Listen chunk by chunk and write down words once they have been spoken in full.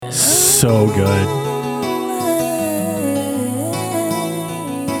So good.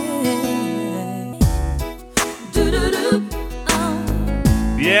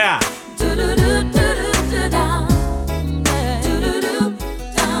 Yeah.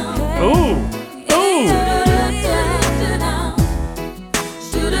 Ooh. Ooh.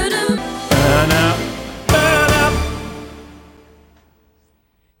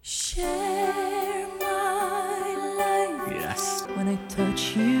 Share my life. Yes. When I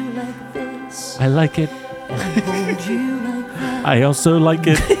touch you like this, I like it. and I hold you like that. I also like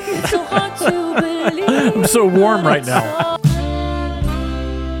it. It's so hard to believe. I'm so warm right now.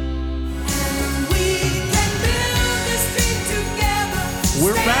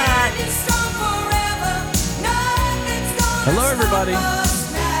 We're back. Hello, everybody.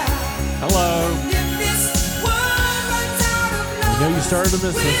 Hello. I know you started to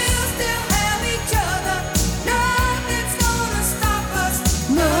miss us.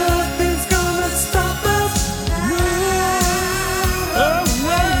 Nothing's gonna stop us.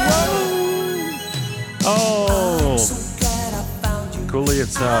 Oh. Cooley,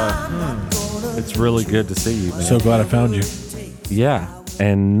 it's really good to see you, man. So glad I found you. Yeah,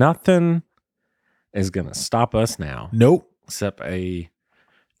 and nothing is gonna stop us now. Nope. Except a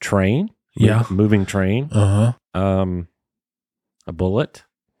train. Yeah. Moving train. Uh-huh. A bullet.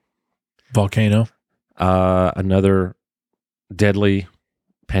 Volcano. Another deadly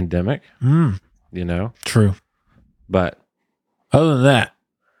pandemic. You know. True. But other than that,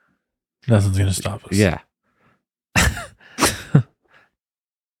 nothing's going to stop us. yeah.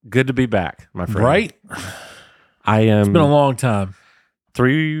 Good to be back, my friend. Right? I am. It's been a long time.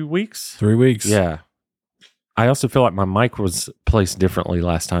 3 weeks? 3 weeks. Yeah. I also feel like my mic was placed differently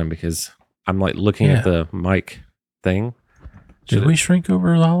last time because I'm like looking at the mic thing. Did we shrink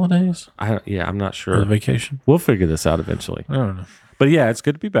over the holidays? I'm not Or sure. the vacation? We'll figure this out eventually. I don't know. But yeah, it's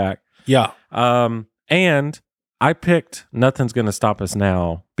good to be back. Yeah. And I picked Nothing's Gonna Stop Us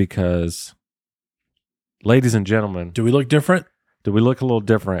Now because, ladies and gentlemen, Do we look different? do we look a little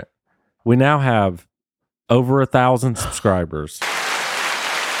different? We now have over 1,000 subscribers.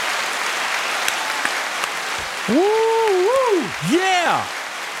 Woo, woo, yeah!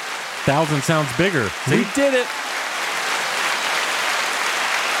 1,000 sounds bigger. We did it.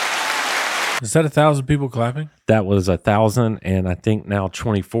 Is that 1,000 people clapping? That was 1,000, and I think now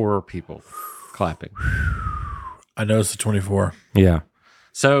 24 people clapping. I noticed the 24. Yeah.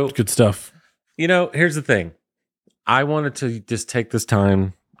 So, Good stuff. you know, here's the thing. I wanted to just take this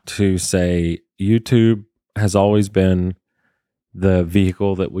time to say YouTube has always been the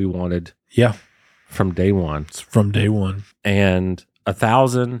vehicle that we wanted Yeah. from day one. It's from day one. And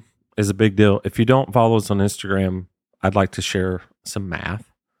 1,000 is a big deal. If you don't follow us on Instagram, I'd like to share some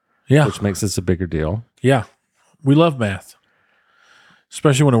math, Yeah. which makes this a bigger deal. Yeah. We love math,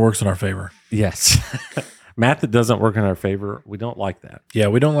 especially when it works in our favor. Yes. Math that doesn't work in our favor, we don't like that. Yeah.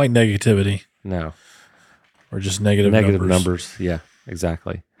 We don't like negativity No. or just negative numbers. Yeah,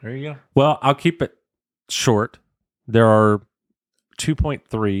 exactly. There you go. Well, I'll keep it short. There are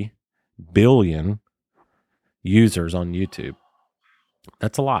 2.3 billion users on YouTube.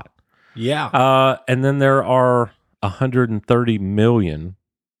 That's a lot. Yeah. And then there are 130 million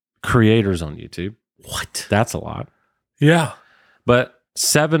creators on YouTube. What? That's a lot. Yeah. But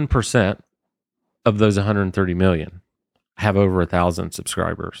 7% of those 130 million have over 1,000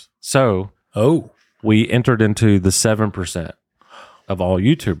 subscribers. So we entered into the 7% of all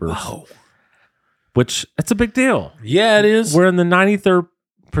YouTubers, Wow. which it's a big deal. Yeah, it is. We're in the 93rd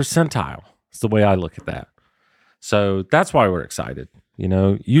percentile. It's the way I look at that. So that's why we're excited. You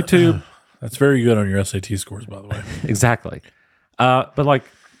know, YouTube. That's very good on your SAT scores, by the way. Exactly. But like,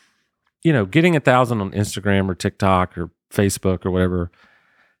 you know, getting 1,000 on Instagram or TikTok or Facebook or whatever,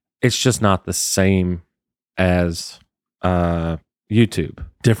 it's just not the same as YouTube.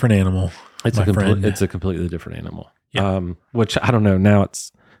 Different animal. It's friend. it's a completely different animal. Yeah. Which I don't know. Now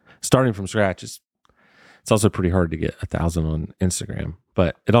it's starting from scratch. It's also pretty hard to get 1,000 on Instagram,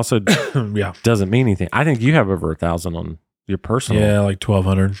 but it also Yeah. doesn't mean anything. I think you have over 1,000 on your personal. Yeah, like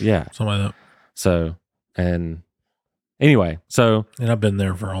 1,200. Yeah. Something like that. So, and anyway, so And I've been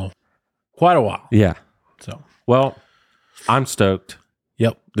there for quite a while. yeah. So, Well, I'm stoked.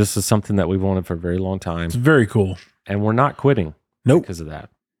 yep. This is something that we've wanted for a very long time, It's very cool. and we're not quitting Nope. because of that.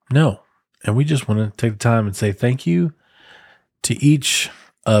 No. And we just want to take the time and say thank you to each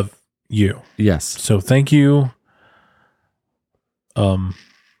of you. Yes. So thank you,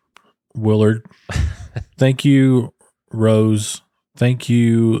 Willard. Thank you, Rose. Thank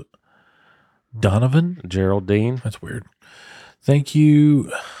you, Donovan. Geraldine. That's weird. Thank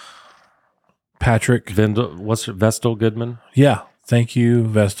you, Patrick. Vestal Goodman. Yeah. Thank you,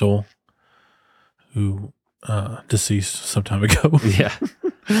 Vestal. who deceased some time ago. Yeah.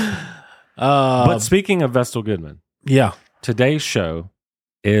 But speaking of Vestal Goodman, yeah. today's show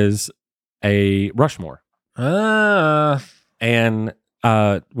is a Rushmore. And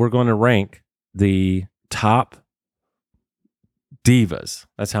we're going to rank the top divas.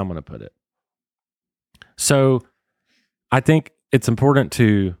 That's how I'm going to put it. So I think it's important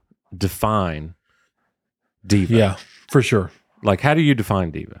to define diva. Yeah, for sure. Like, how do you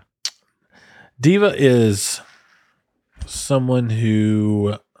define diva? Diva is someone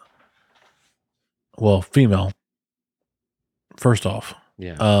who, well, female, first off.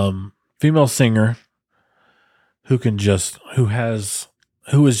 Yeah. Female singer who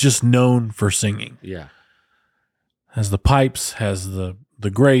is just known for singing. Yeah. Has the pipes, has the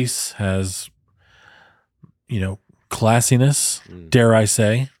grace, has, classiness, dare I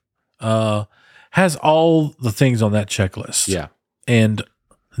say. Has all the things on that checklist. Yeah. And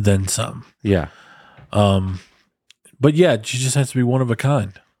then some. Yeah. But yeah, she just has to be one of a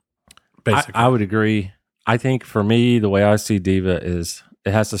kind. Basically. I would agree. I think for me, the way I see diva is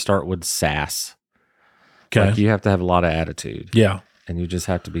it has to start with sass. Okay. Like you have to have a lot of attitude. Yeah. And you just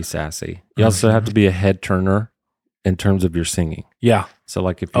have to be sassy. You also have to be a head turner in terms of your singing. Yeah. So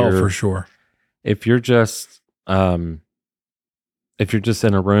like if you're for sure. If you're just in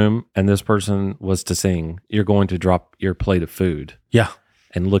a room and this person was to sing, you're going to drop your plate of food. Yeah.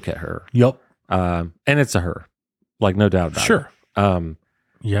 And look at her. Yep. And it's a her. Like no doubt about Sure. it.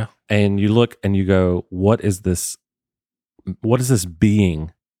 Yeah. And you look and you go, what is this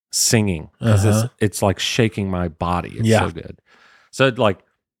being singing? Because it's like shaking my body. It's so good. So like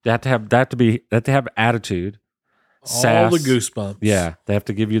they have to have attitude. Sass. All the goosebumps. Yeah. They have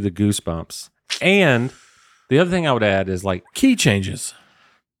to give you the goosebumps. And the other thing I would add is like key changes.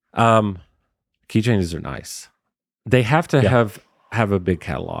 Key changes are nice. They have to have a big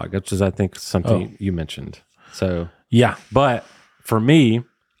catalog, which is I think something you mentioned. So yeah. But for me,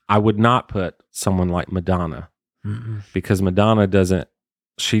 I would not put someone like Madonna because Madonna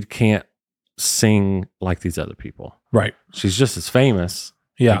she can't sing like these other people. Right. She's just as famous.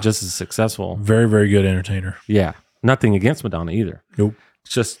 Yeah. Just as successful. Very, very good entertainer. Yeah. Nothing against Madonna either. Nope.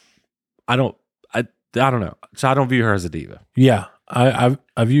 It's just, I don't know. So I don't view her as a diva. Yeah. I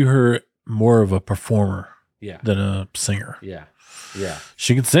view her more of a performer than a singer. Yeah. Yeah.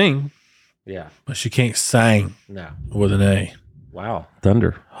 She can sing. Yeah. But she can't sing with an A. Wow.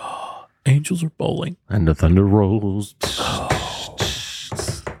 Thunder. Angels are bowling. And the thunder rolls.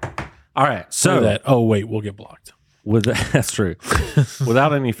 All right. So oh wait, we'll get blocked. That's true.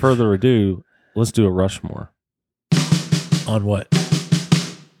 Without any further ado, let's do a Rushmore. On what?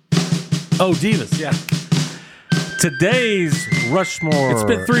 Oh, divas, yeah. Today's Rushmore. It's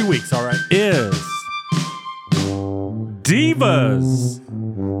been 3 weeks, all right. Is Divas.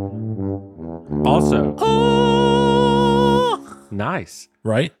 Also. Nice.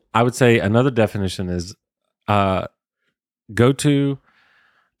 Right? I would say another definition is go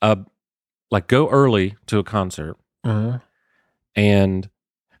early to a concert and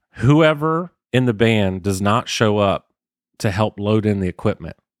whoever in the band does not show up to help load in the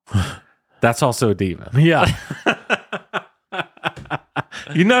equipment. That's also a diva. Yeah.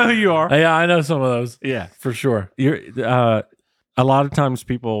 You know who you are. Yeah, I know some of those. Yeah. For sure. You're a lot of times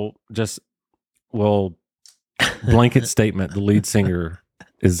people just will blanket statement the lead singer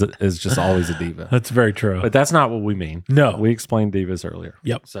is just always a diva. That's very true. But that's not what we mean. No. We explained divas earlier.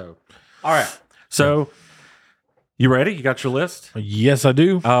 Yep. So, all right. So, you ready? You got your list? Yes, I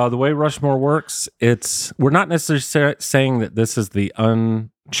do. The way Rushmore works, we're not necessarily saying that this is the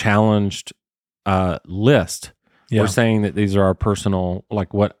unchallenged list. Yeah. We're saying that these are our personal,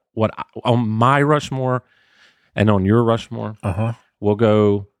 like what on my Rushmore and on your Rushmore. We'll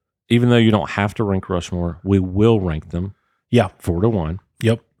go, even though you don't have to rank Rushmore, we will rank them. Yeah. 4-1.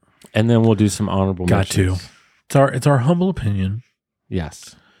 Yep. And then we'll do some honorable mentions. It's our humble opinion.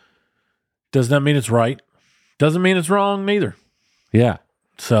 Yes. Does that mean it's right? Doesn't mean it's wrong neither. Yeah.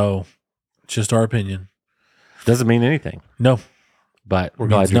 So, it's just our opinion. Doesn't mean anything. No. But we're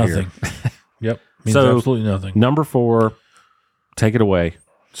glad you're here. Yep. Means absolutely nothing. Number 4, take it away.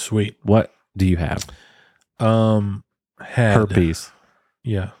 Sweet. What do you have? Herpes.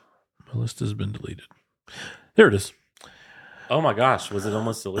 Yeah. My list has been deleted. There it is. Oh my gosh, was it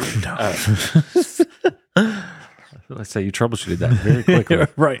almost deleted? No. Let's say you troubleshooted that very quickly.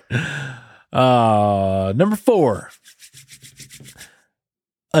 Right. Number 4.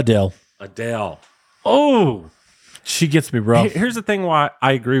 Adele. Oh, she gets me rough. Here's the thing why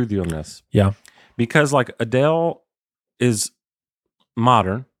I agree with you on this. Yeah. Because like Adele is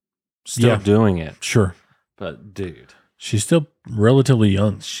modern, still doing it. Sure. But dude, she's still relatively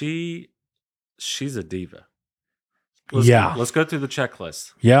young. she she's a diva. Yeah. Let's go through the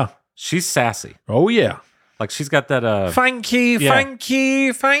checklist. Yeah. She's sassy. Oh, yeah. Like she's got that. Thank you. Yeah. Thank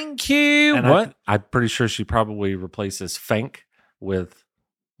you. Thank you. And What? I'm pretty sure she probably replaces fank with,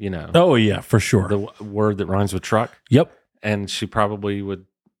 Oh, yeah, for sure. the word that rhymes with truck. Yep. And she probably would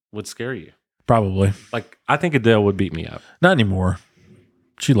scare you. Probably. Like I think Adele would beat me up. Not anymore.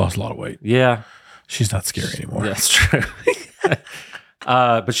 She lost a lot of weight. Yeah, She's not scary anymore. that's true.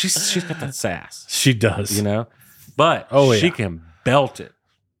 But she's got that sass, She does. But Oh, she yeah. can belt it.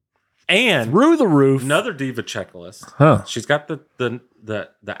 And Through the roof. another diva checklist. Huh. She's got the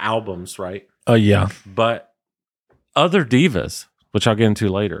albums, right? Oh, yeah. But other divas, which I'll get into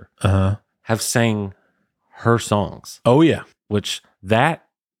later, Uh-huh. have sang her songs, Oh, yeah. which that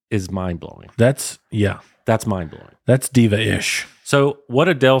is mind blowing. That's mind blowing. That's diva-ish So, what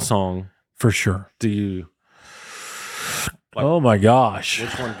Adele song for sure. do you? Like- Oh my gosh.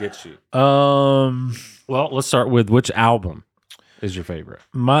 Which one gets you? Well, Let's start with which album is your favorite?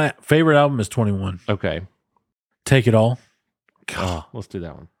 my favorite album is 21. Okay. Take It All. Oh, let's do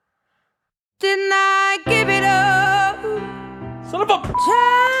that one. Didn't I give it up? Son of a.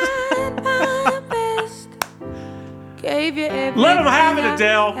 Tried my best. Gave you everything. Let 'em have it,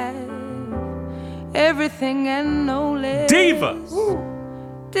 Adele. I had. Everything and no less. Divas.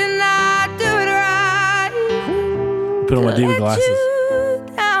 Didn't I do it right? Put on my To diva let glasses. you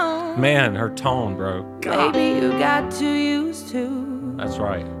down? Man, her tone, bro. God. Maybe you got too used to That's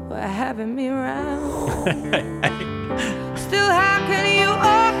right. having me around. Still, how can you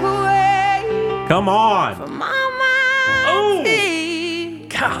walk away Come on. from my mind? Oh.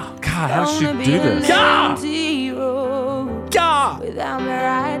 God, how does she do this? God. Without the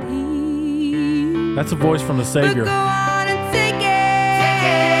right heat. That's a voice from the Savior. But go on and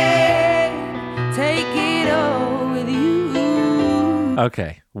take it all with you.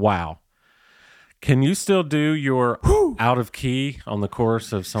 Okay. Wow. Can you still do your out of key on the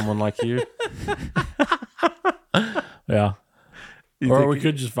chorus of Someone Like You? Yeah. You Or think we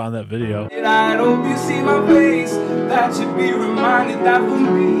could just find that video. I hope you see my face. That should be reminded that for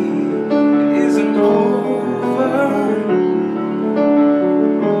me it isn't over.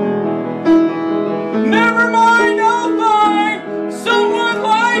 Never mind, I'll find someone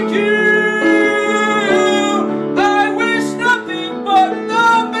like you. I wish nothing but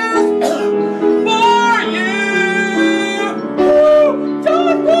the best for you. Ooh,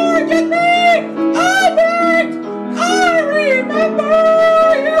 don't forget me. I begged. I remember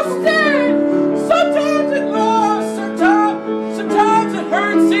you said sometimes it loves, sometimes it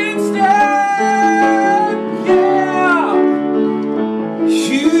hurts instead. Yeah,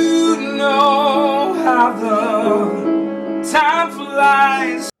 you know how the time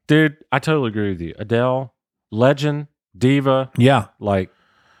flies. Dude, I totally agree with you. Adele, legend, diva, Yeah. like,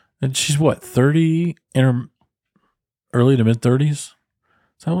 And she's what, 30 in her early to mid 30s? Is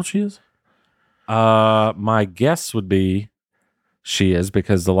that how old she is? my guess would be she is,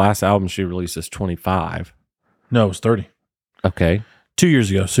 because the last album she released is 25. No, it was 30. Okay. 2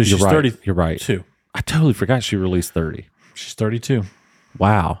 years ago. So she's You're right. 32. You're right. I totally forgot she released 30. She's 32.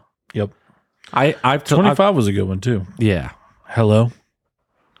 Wow. Yep. I've 25 was a good one too. yeah. Hello.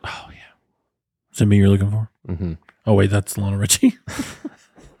 Oh yeah. Is it me you're looking for? Mm-hmm. Oh, wait, that's Lana Richie.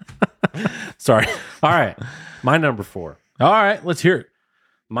 Sorry. All right. My number 4. All right, let's hear it.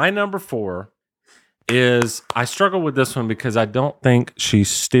 My number 4 is, I struggle with this one because I don't think she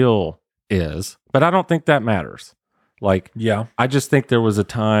still is, but I don't think that matters. Like, Yeah. I just think there was a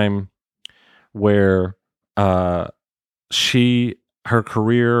time where her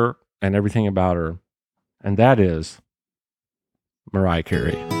career and everything about her, and that is Mariah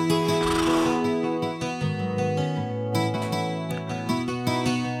Carey.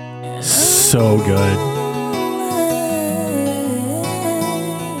 So good.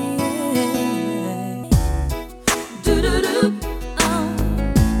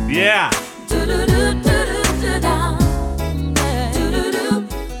 Yeah.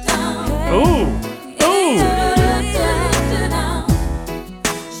 Ooh. Ooh.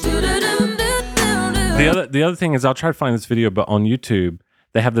 The other thing is, I'll try to find this video, but on YouTube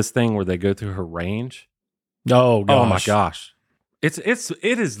they have this thing where they go through her range. Oh, gosh. Oh my gosh. It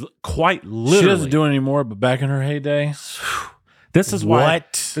is quite literally. She doesn't do it anymore, but back in her heyday. This is why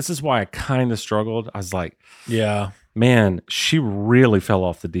What? this is why I kind of struggled. I was like, Yeah. man, she really fell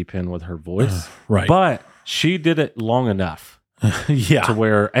off the deep end with her voice. Right. But she did it long enough yeah. to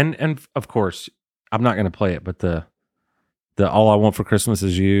where, and of course, I'm not going to play it, but the All I Want for Christmas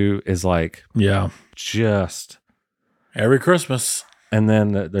Is You is like Yeah. just, Every Christmas, and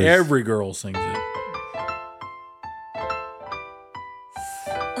then there's every girl sings it.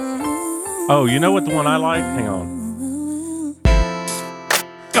 Oh, you know what the one I like? Hang on.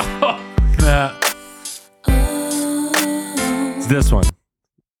 It's this one.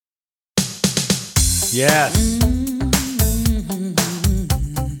 Yes.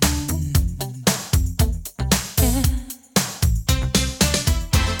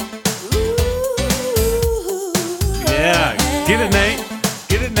 Yeah. Get it, Nate.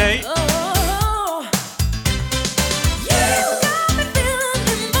 Get it, Nate.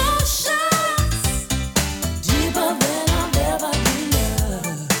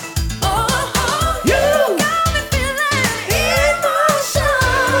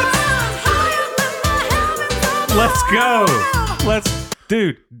 Let's go.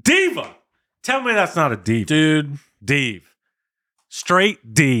 Dude, Diva. Tell me that's not a diva. Dude. Div.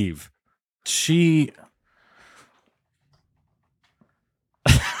 Straight div.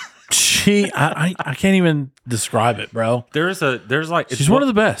 I can't even describe it, bro. She's One of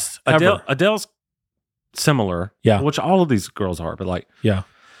the best. Ever. Adele's similar. Yeah. Which all of these girls are, but like, Yeah.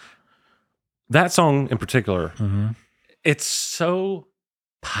 that song in particular, it's so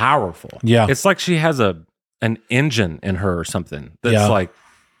powerful. Yeah. It's like she has an engine in her or something that's like,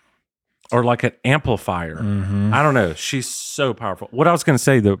 or like an amplifier. I don't know. She's so powerful. What I was going to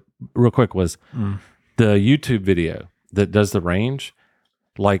say real quick was the YouTube video that does the range.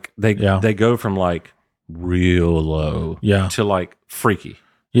 Like they go from like real low to like freaky.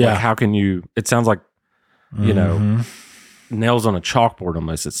 Yeah. Like how can you, it sounds like, you know, nails on a chalkboard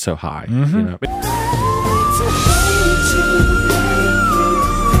almost. It's so high, you know.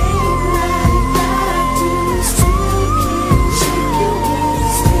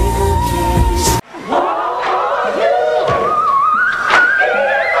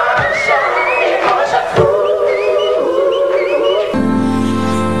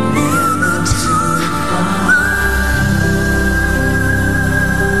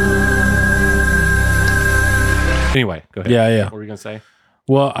 Anyway, go ahead. Yeah. What were you going to say?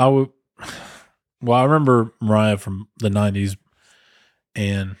 Well, I remember Mariah from the 90s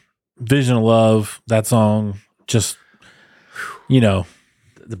and Vision of Love, that song, just, you know.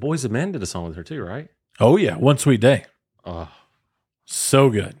 The Boys of Men did a song with her too, right? Oh, yeah. One Sweet Day. Oh, so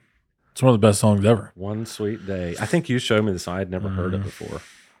good. It's one of the best songs ever. One Sweet Day. I think you showed me this song. I'd never heard it before.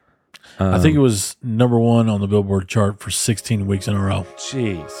 I think it was number 1 on the Billboard chart for 16 weeks in a row.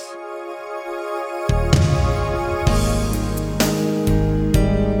 Jeez.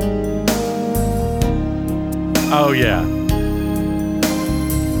 Oh, yeah.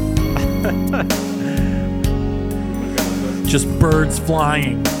 Just birds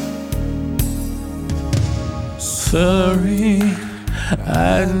flying. Sorry,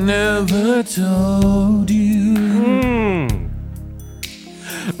 I never told you.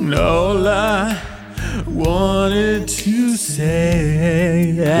 No, I wanted to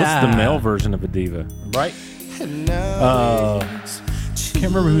say. What's the male version of a diva? Right? Can't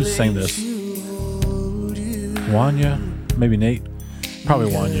remember who sang this. Wanya? Maybe Nate? Probably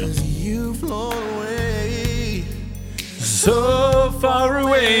Wanya. So far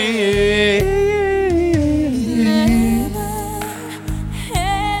away.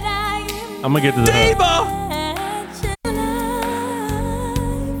 I'm going to get to the Diva!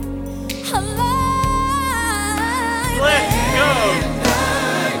 Let's go!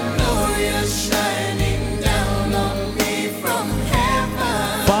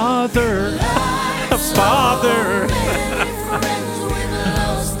 Father, Father,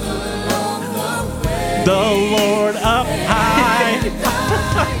 the Lord up high.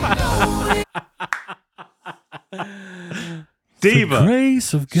 Diva. The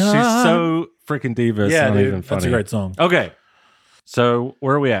grace of God. She's so freaking diva. It's not even funny. That's a great song. Okay. So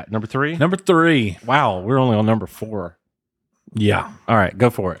where are we at? Number 3? Number 3. Wow, we're only on number 4. Yeah. All right, go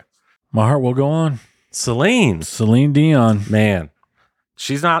for it. My Heart Will Go On. Celine Dion. Man,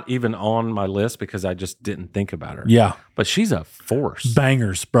 she's not even on my list because I just didn't think about her. Yeah. But she's a force.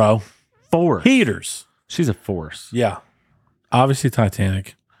 Bangers, bro. Force. Heaters. She's a force. Yeah. Obviously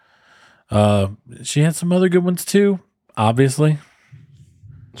Titanic. She had some other good ones too, obviously.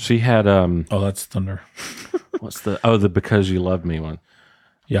 She had Oh, that's Thunder. what's the Because You Love Me one.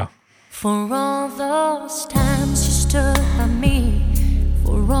 Yeah. For all those times you stood by me,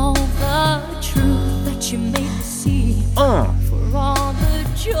 for all the truth that you made me see, for all the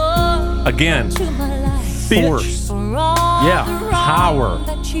joy Again, to my life, force. for all Yeah, the wrong power.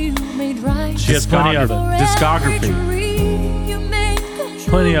 that you made right, She has plenty of it. for Discography. every dream you made come true,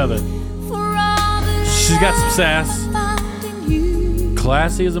 Plenty of it. for all the She's got some sass. love I found in you.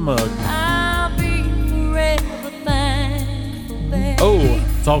 Classy as a mug. I'll be forever thankful, baby. Oh,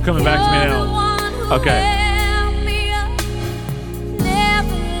 it's all coming back to me now. Okay.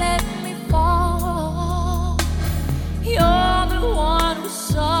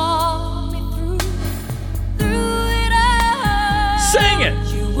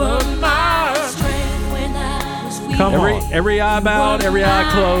 Come on. Every eye bowed, every eye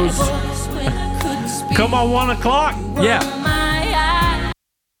closed. Come on, 1 o'clock. Yeah.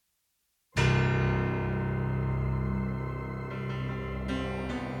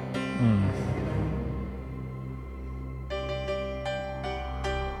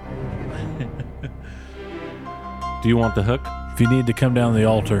 Do you want the hook? If you need to come down the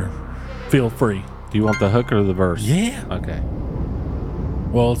altar, feel free. Do you want the hook or the verse? Yeah. Okay.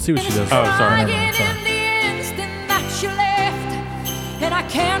 Well, let's see what she does. Oh, sorry. Never mind, sorry. In the instant that you left, and I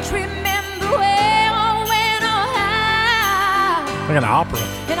can't remember where or when or how. Like an opera.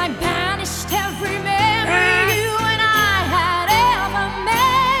 And I banished every memory you and I had ever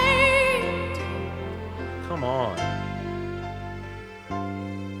made. Come on.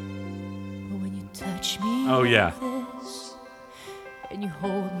 But when you touch me Oh, yeah. like this, and you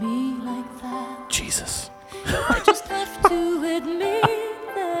hold me like that, Jesus. I just have to admit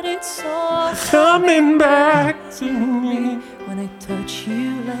that it's all Coming back to me. when I touch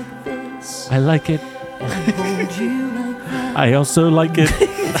you like this, I like it. and I hold you like that. I also like it.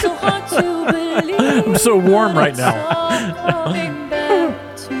 It's so hard to believe. I'm so warm right now. It's all coming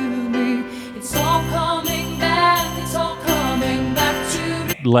back to me. It's all coming back. It's all coming back to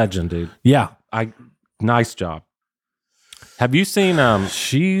me. Legend, dude. Yeah. Nice job. Have you seen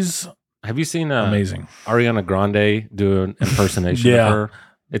She's amazing. Ariana Grande do an impersonation Yeah. of her?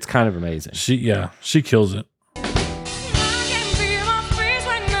 It's kind of amazing. She kills it. I can feel my face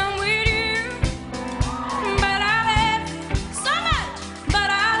when I'm with you, but I love so much. But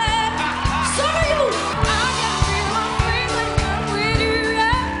I love so you. I can feel my face when I'm with you,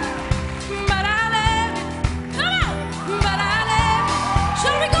 yeah. But I love it. Come on. But I love it.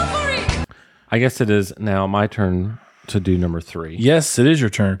 Shall we go for it? I guess it is now my turn to do number 3. Yes, it is your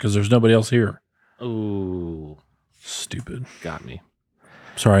turn because there's nobody else here. Ooh, Stupid. got me.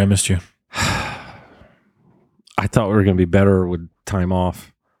 Sorry, I missed you. I thought we were going to be better with time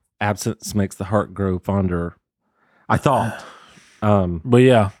off. Absence makes the heart grow fonder. I thought. But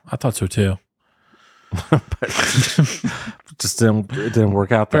yeah, I thought so too. But just it didn't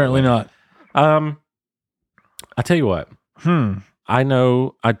work out that Apparently way. not. I tell you what. I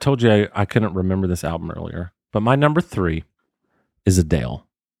know I told you I couldn't remember this album earlier, but my number 3 is Adele.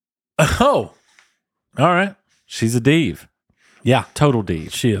 Oh. All right. She's a div. Yeah. Total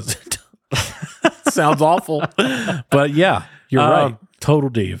div. She is. Sounds awful. But yeah, you're right. Total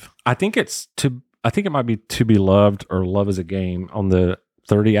div. I think it might be To Be Loved or Love Is a Game on the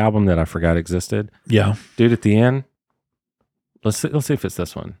 30 album that I forgot existed. Yeah. Dude, at the end, let's see if it's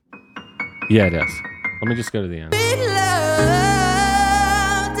this one. Yeah, it is. Let me just go to the end.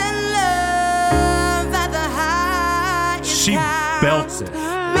 She belts it.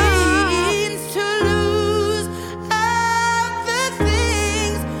 Means to lose all the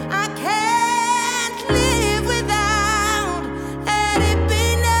things I can't live without. Let it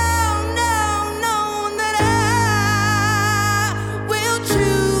be known that I will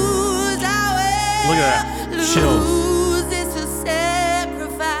choose our way. Look at that. Chills. Lose is a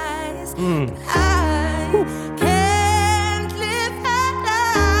sacrifice. I can't live that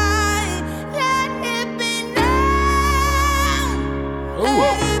life. Let it be known.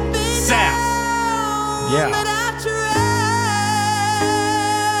 Let it be Sass. known Yeah. that I tried.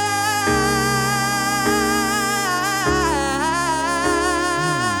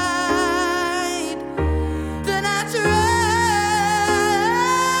 That I tried.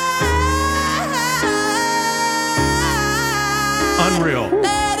 Unreal.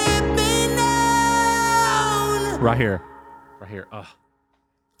 Let it be known Right here. Right here. Ugh.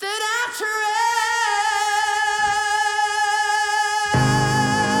 that I tried.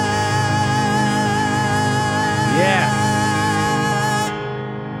 Yes.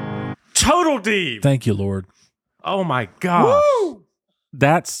 Total div. Thank you, Lord. Oh my gosh.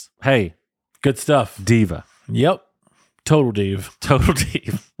 That's, hey, Good stuff. Diva. Yep. Total div. Total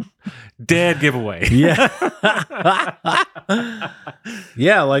div. Dead giveaway. Yeah.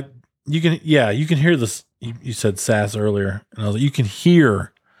 Yeah, like you can hear this. You said sass earlier, and I was like, you can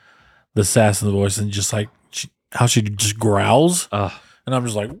hear the sass in the voice, and just like how she just growls, Ugh. and I'm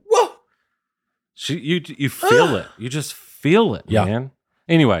just like, whoa. You feel it. You just feel it, Yeah. man.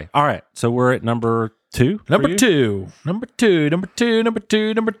 Anyway, all right. So we're at number 2. for Number you? two. I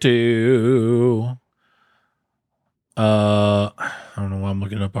don't know why I'm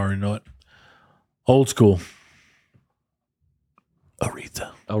looking it up. I already know it. Old school.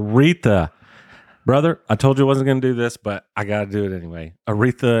 Aretha. Brother, I told you I wasn't going to do this, but I got to do it anyway.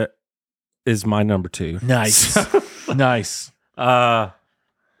 Aretha is my number 2. Nice. Nice.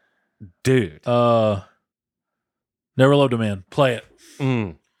 Dude. Never Loved a Man. Play it.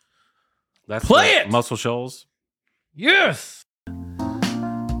 That's Play the it! Muscle Shoals. Yes.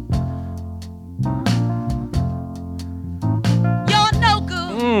 You're no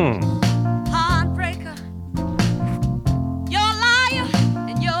good, heartbreaker. You're a liar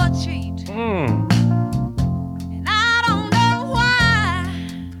and you're a cheat. And I don't know why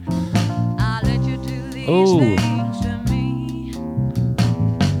I let you do these Ooh. things to me.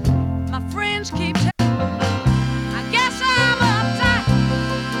 My friends keep I guess I'm uptight.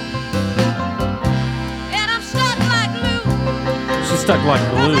 And I'm stuck like glue. She's stuck like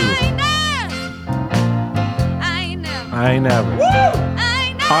 'Cause glue. I ain't never. I ain't never. I ain't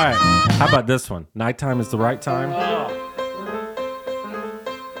never. All right. How about this one? Nighttime is the right time.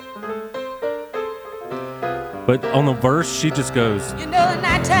 But on the verse, she just goes You know,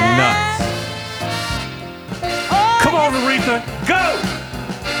 nighttime. nuts. Oh, Come on, Aretha. Go!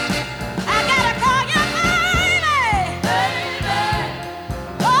 I gotta call you baby.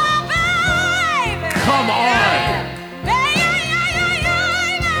 Oh, baby. Come on. Baby.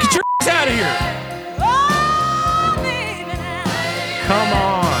 Get your ass out of here. Oh, baby. Come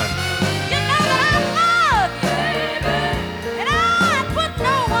on. You know that I love you, baby. And I put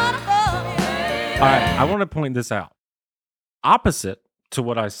no one above you. All right. I want to point this out. Opposite to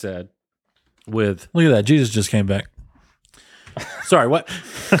what I said with Look at that. Jesus just came back. Sorry, what?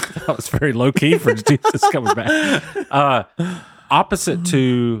 that was very low key for Jesus coming back. Opposite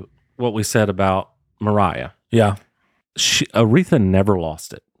to what we said about Mariah, Yeah. Aretha never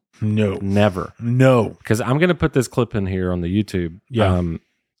lost it. No. Never. No. Because I'm going to put this clip in here on the YouTube. Yeah.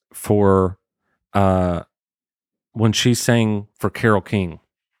 For when she sang for Carole King.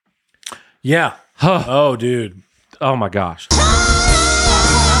 Yeah. Oh, dude. Oh my gosh.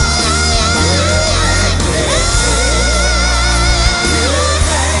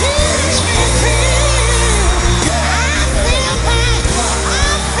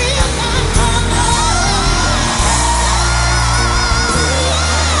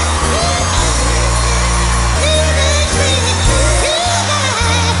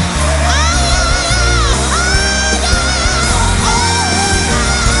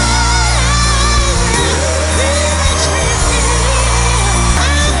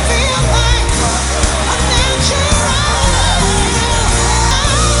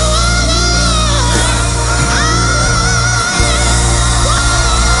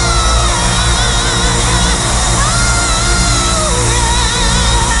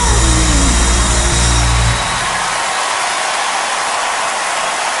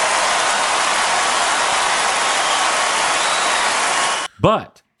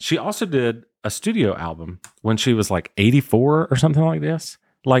 But she also did a studio album when she was like 84 or something like this.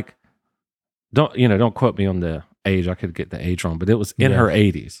 Like, don't quote me on the age. I could get the age wrong, but it was in Yeah. her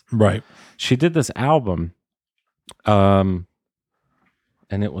 80s. Right. She did this album, and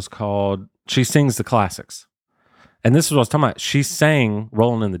it was called She Sings the Classics. And this is what I was talking about. She sang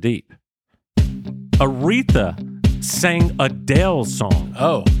Rolling in the Deep. Aretha sang Adele's song.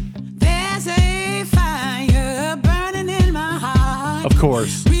 Oh, There's a fire burning in my heart. of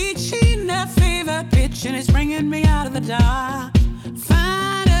course. Reaching a fever pitch and it's bringing me out of the dark.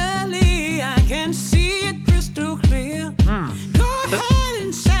 Finally, I can see it crystal clear. Go ahead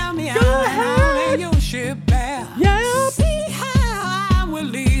and sell me out and I'll lay your ship bare. Yeah. See how I will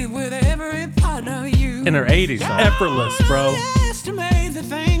leave with every part of you. In her 80s song. Effortless, bro. Estimate the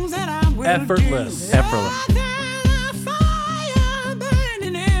things that I will Effortless. do. Effortless. There's a fire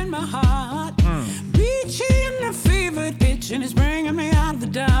burning in my heart. Reaching a fever pitch and it's bringing me out of the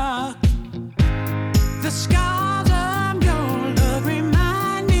dark. The scars of your love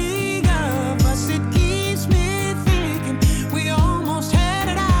remind me of us. It keeps me thinking we almost had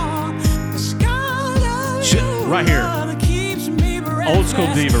it all. The scars of Shit, your right here. love keeps me breathless. Old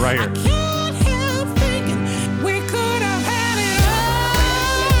school diva right here. I can't help thinking we could have had it all.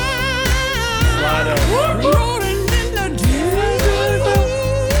 Rolling in the deep.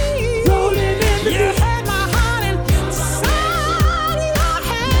 Rolling in the deep. You had my heart inside your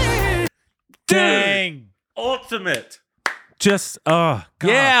hand. Dang. Ultimate. Just, God.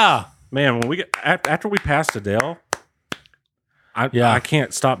 Yeah. Man, when we get after we passed Adele, I Yeah.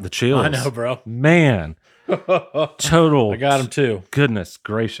 can't stop the chills. I know, bro. Man. Total. I got him too. Goodness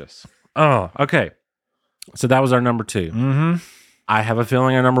gracious. Oh, okay. So that was our number 2. Mm-hmm. I have a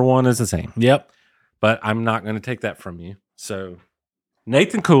feeling our number 1 is the same, Yep. but I'm not going to take that from you. So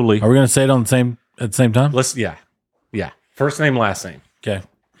Nathan Cooley. Are we gonna say it at the same time? Yeah. First name, last name. Okay.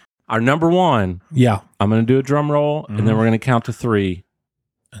 Our number 1, Yeah. I'm going to do a drum roll, and then we're going to count to 3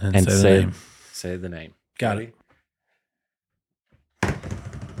 And, and say the name. say the name. Got Ready?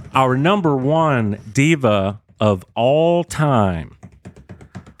 Our number 1 diva of all time.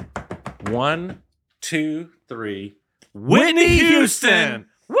 1, 2, 3. Whitney Houston.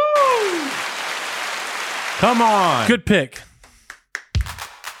 Woo! Come on. Good pick.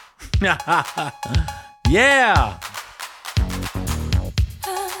 Yeah. Yeah.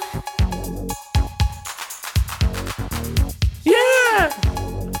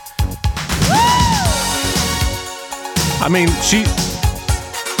 I mean,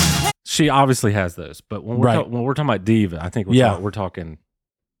 she obviously has those, but when we're Right. when we're talking about diva, I think we're talking,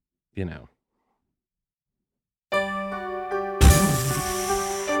 you know,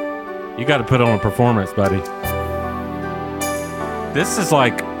 you got to put on a performance, buddy. This is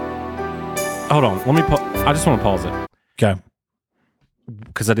like, hold on, let me. I just want to pause it Okay.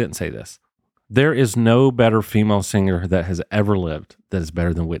 because I didn't say this. There is no better female singer that has ever lived that is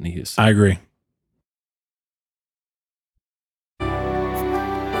better than Whitney Houston. I agree.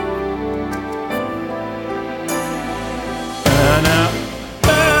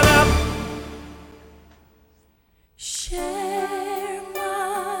 Share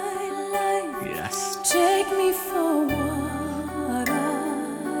my life. Yes. Take me for what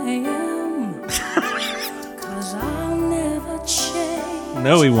I am. 'Cause I'll never change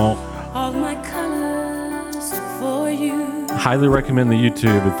No, he won't. all my colors for you. Highly recommend the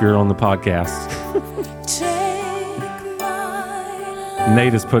YouTube if you're on the podcast. Take my life.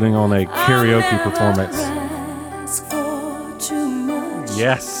 Nate is putting on a karaoke performance. Ask for too much.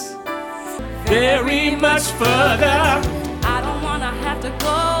 Yes. Very much further. I don't wanna have to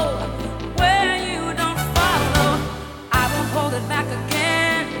go where you don't follow. I won't hold it back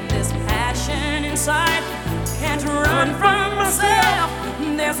again. This passion inside can't run from myself.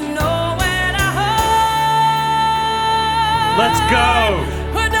 There's nowhere to hide. Let's go.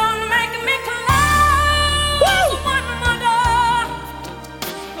 But don't make me close one more door.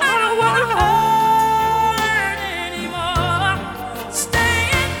 I don't wanna hurt anymore. Stay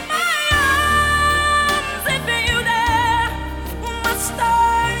in my arms if you dare. Must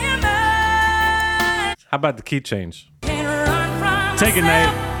stay in there. How about the key change? Can't run from Take it,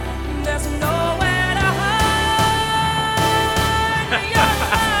 myself. Nate. There's nowhere to hide. Your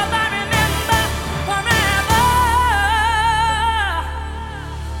love I remember forever.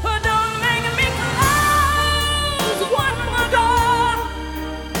 But don't make me close one more door.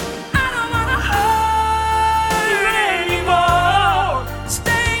 I don't wanna hurt anymore.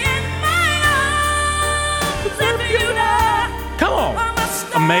 Stay in my arms if you dare. Come on.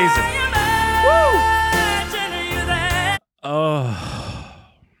 Amazing. Oh.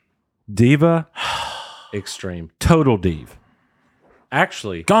 Diva. Extreme. Total div.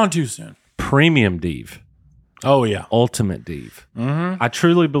 Actually, Gone too soon. premium div. Oh, yeah. Ultimate div. I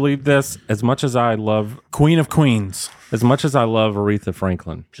truly believe this as much as I love Queen of Queens. Aretha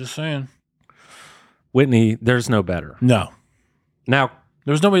Franklin. Just saying. Whitney, there's no better. No. Now,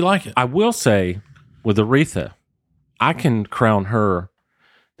 There's nobody like it. I will say with Aretha, I can crown her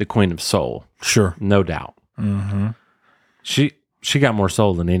the queen of soul, Sure. no doubt. She got more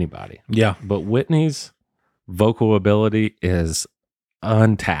soul than anybody. Yeah. But Whitney's vocal ability is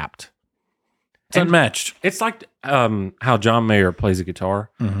untapped. It's unmatched. It's like how John Mayer plays a guitar.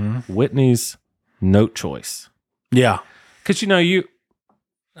 Whitney's note choice. Yeah. Because,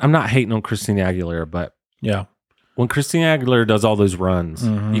 I'm not hating on Christina Aguilera, but Yeah. when Christina Aguilera does all those runs,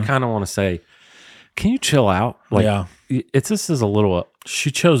 you kind of want to say, can you chill out? Like, Yeah. this is a little,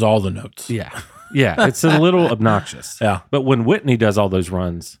 She chose all the notes. yeah, it's a little obnoxious. Yeah. But when Whitney does all those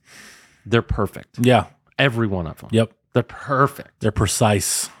runs, they're perfect. Yeah. Every one of them. Yep. They're perfect. They're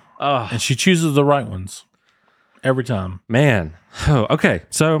precise. Oh, And she chooses the right ones every time. man. Oh, okay.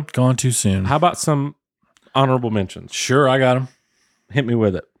 So Gone too soon. how about some honorable mentions? Sure, I got him. Hit me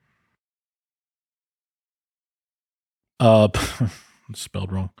with it.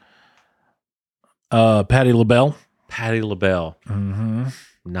 Spelled wrong. Patti LaBelle. Patti LaBelle. Mm-hmm.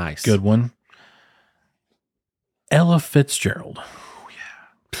 Nice. Good one. Ella Fitzgerald.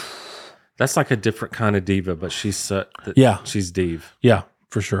 That's like a different kind of diva, but she's Yeah. she's div. Yeah,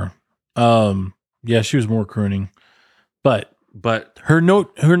 for sure. Yeah, she was more crooning, but But her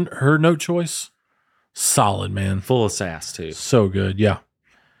note choice, solid, man. full of sass too. So good. Yeah.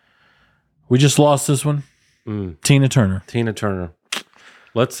 We just lost this one. Mm. Tina Turner. Tina Turner.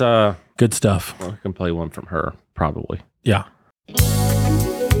 Let's Good stuff. well, we can play one from her, probably. Yeah.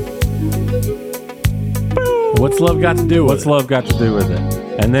 What's love got to do with What's it? love got to do with it?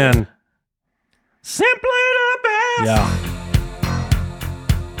 And then simply the best. Yeah.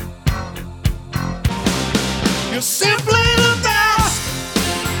 You're simply the best.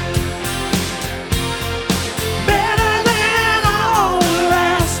 Better than all the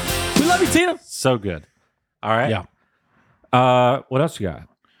rest. We love you, Tina. So good. All right. Yeah. What else you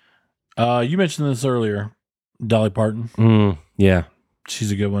got? You mentioned this earlier. Dolly Parton. Yeah.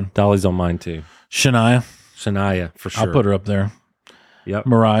 She's a good one. Dolly's on mine too. Shania. Shania, for sure. I'll put her up there. Yep.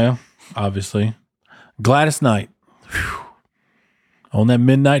 Mariah, obviously. Gladys Knight. Whew. On that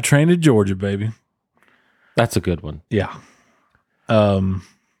midnight train to Georgia, baby. That's a good one. Yeah.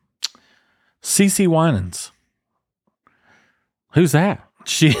 CeCe Winans. Who's that?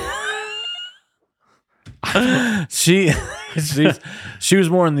 She was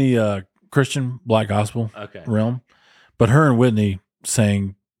more in the Christian black gospel Okay. realm, but her and Whitney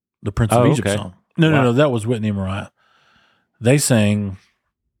sang the Prince of Egypt okay. song. No, Wow. that was Whitney and Mariah. They sang.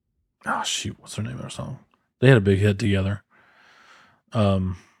 Oh shoot, what's her name of her song? They had a big hit together.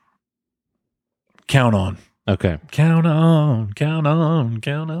 Count on. Okay. Count on, count on,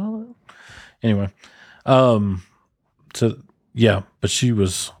 count on. Anyway, so yeah, but she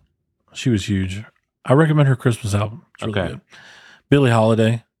was huge. I recommend her Christmas album. It's really Okay. good. Billie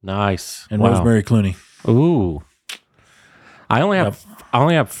Holiday Nice. and Wow. Rosemary Clooney. Ooh. I only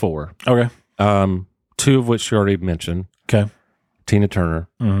have 4. Okay. 2 of which you already mentioned. Okay. Tina Turner,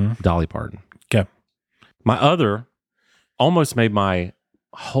 Mm-hmm. Dolly Parton. Okay. My other almost made my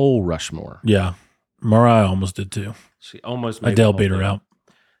whole Rushmore. Yeah. Mariah almost did too. She almost made Adele the whole beat her thing. out.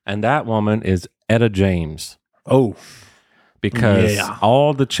 And that woman is Etta James. Oh, Because Yeah.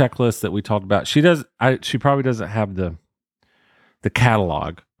 all the checklists that we talked about, she probably doesn't have the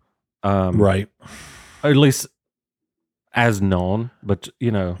catalog. right. Or at least as known, but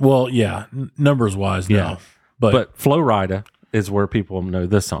Well, yeah. Numbers wise, no. Yeah. But, but Flo Rida is where people know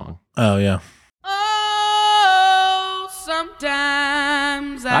this song. oh yeah. Oh,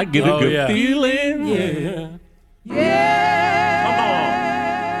 sometimes I get a good feeling. Yeah.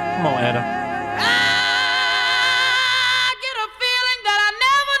 Come on, Etta. I get a feeling that I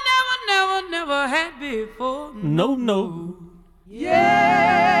never had before. No.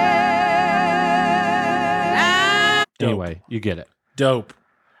 Yeah. Anyway, you get it. Dope.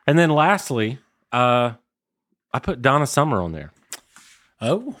 And then lastly, I put Donna Summer on there.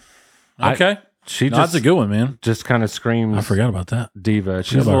 Oh. Okay. She No, that's a good one, man. just kind of screams I forgot about that. diva.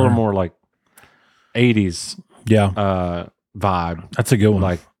 She's a about little her. more like 80s Yeah. vibe. That's a good one.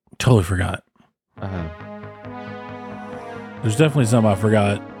 Like, Totally forgot. uh, There's definitely some I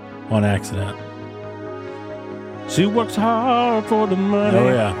forgot on accident. she works hard for the money. Oh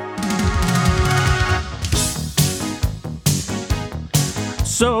yeah.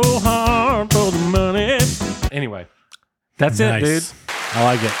 So hard for the money. Anyway, that's it, Nice. dude. I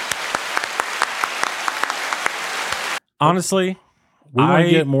like it. Honestly, We want I- to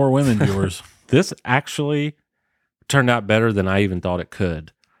get more women viewers. this actually turned out better than I even thought it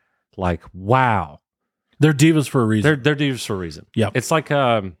could. Like, wow. They're divas for a reason. They're divas for a reason. Yep. It's like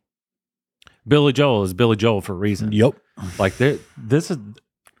Billy Joel is Billy Joel for a reason. Yep. Like there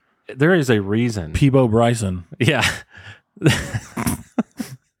is a reason. Peebo Bryson, Yeah.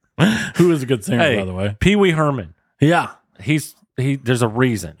 who is a good singer, Hey, by the way. Pee Wee Herman. Yeah. There's a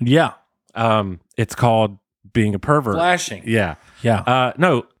reason. Yeah. It's called being a pervert. Flashing. Yeah. Yeah.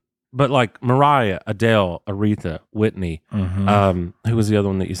 No, but like Mariah, Adele, Aretha, Whitney, Mhm. who was the other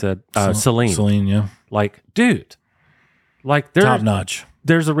one that you said? Celine. Celine, yeah. Like, dude, like Top notch.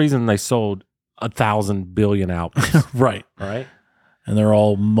 there's a reason they sold 1,000 billion albums, Right. right? And they're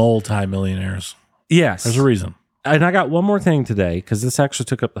all multi-millionaires. Yes. There's a reason. And I got one more thing today because this actually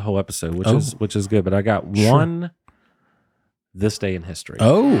took up the whole episode, which is good. But I got one this day in history.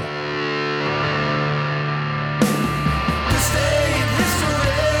 Oh.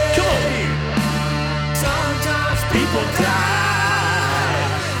 Sometimes people die.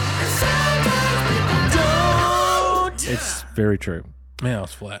 Sometimes people don't. It's very true. Man, that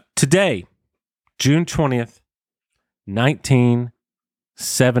was flat. Today, June 20th,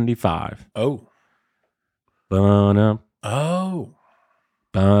 1975. Oh. Ba-dum, Oh.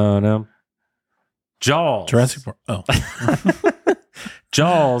 ba-dum. Jaws. Jurassic Park. Oh.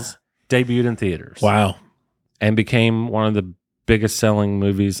 Jaws debuted in theaters. Wow. And became one of the biggest selling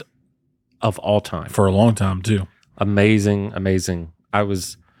movies of all time. For a long time, too. Amazing. I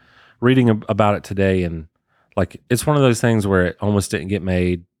was reading about it today, and like it's one of those things where it almost didn't get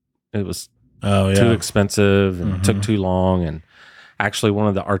made. It was Oh, yeah. too expensive and took too long. And actually, one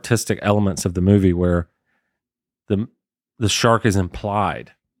of the artistic elements of the movie where the shark is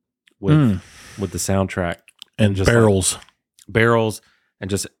implied with the soundtrack And just barrels. and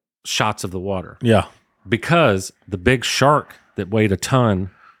just shots of the water, Yeah. because the big shark that weighed a ton,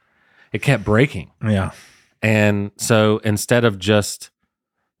 it kept breaking. Yeah. And so instead of just,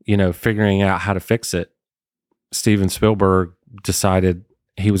 figuring out how to fix it, Steven Spielberg decided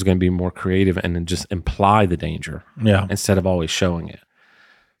he was going to be more creative and then just imply the danger Yeah. instead of always showing it.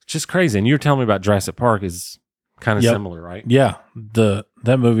 It's just crazy. And you were telling me about Jurassic Park is kind of Yep. similar, right? Yeah,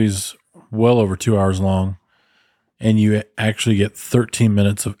 that movie's well over 2 hours long, and you actually get 13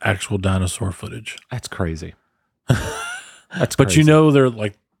 minutes of actual dinosaur footage. That's crazy. That's But crazy. you know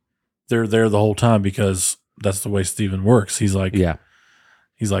they're there the whole time because that's the way Steven works. He's like, Yeah.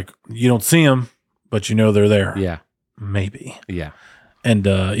 he's like, you don't see them, but you know they're there. Yeah. Maybe. Yeah. And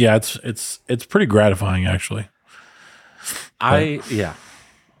yeah, it's pretty gratifying actually. I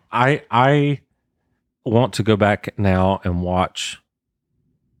want to go back now and watch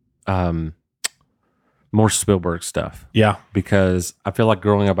more Spielberg stuff Yeah, because I feel like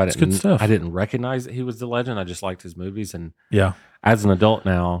growing up It's good stuff. I didn't recognize that he was the legend. I just liked his movies, and yeah. as an adult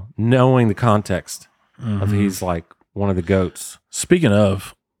now, knowing the context of Mhm. he's like one of the goats. Speaking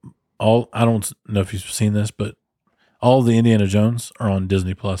of I don't know if you've seen this, but all the Indiana Jones are on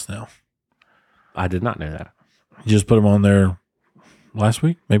Disney Plus now. I did not know that. You just put them on there last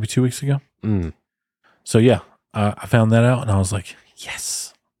week, maybe 2 weeks ago. Mm. So yeah, I found that out and I was like,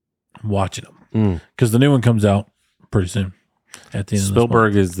 yes, I'm watching them because the new one comes out pretty soon. At the end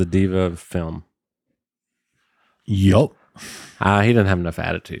Spielberg is the diva of film. Yup. He doesn't have enough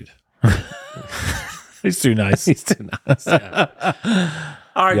attitude. He's too nice. He's too nice. Yeah.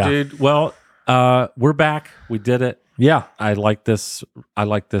 All right, Yeah. dude. Well, we're back. We did it. Yeah. I like this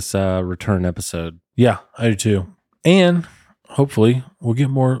return episode. Yeah, I do too. And hopefully we'll get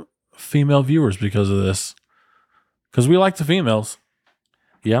more female viewers because of this. Because we like the females.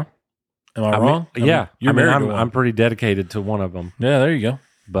 Yeah. Am I wrong? I mean, yeah. you're married to one. I'm pretty dedicated to one of them, Yeah, there you go.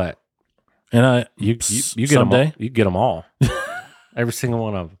 but And you get them all. someday. You get them all. Every single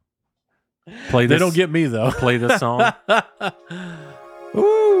one of them. Play They this. don't get me though. play this song.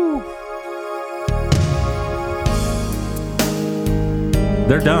 Woo!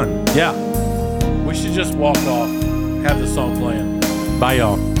 They're done. Yeah. We should just walk off, have the song playing. Bye,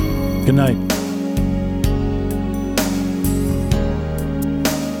 y'all. Good night.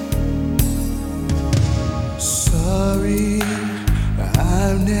 Sorry,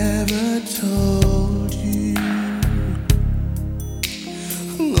 I've never told you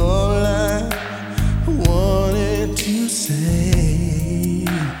all I wanted to say,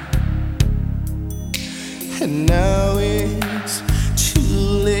 and now it's too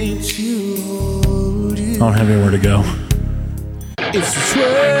late to hold you. I don't have anywhere to go. It's the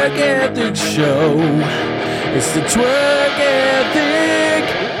Twerk Ethics Show. It's the Twerk Ethics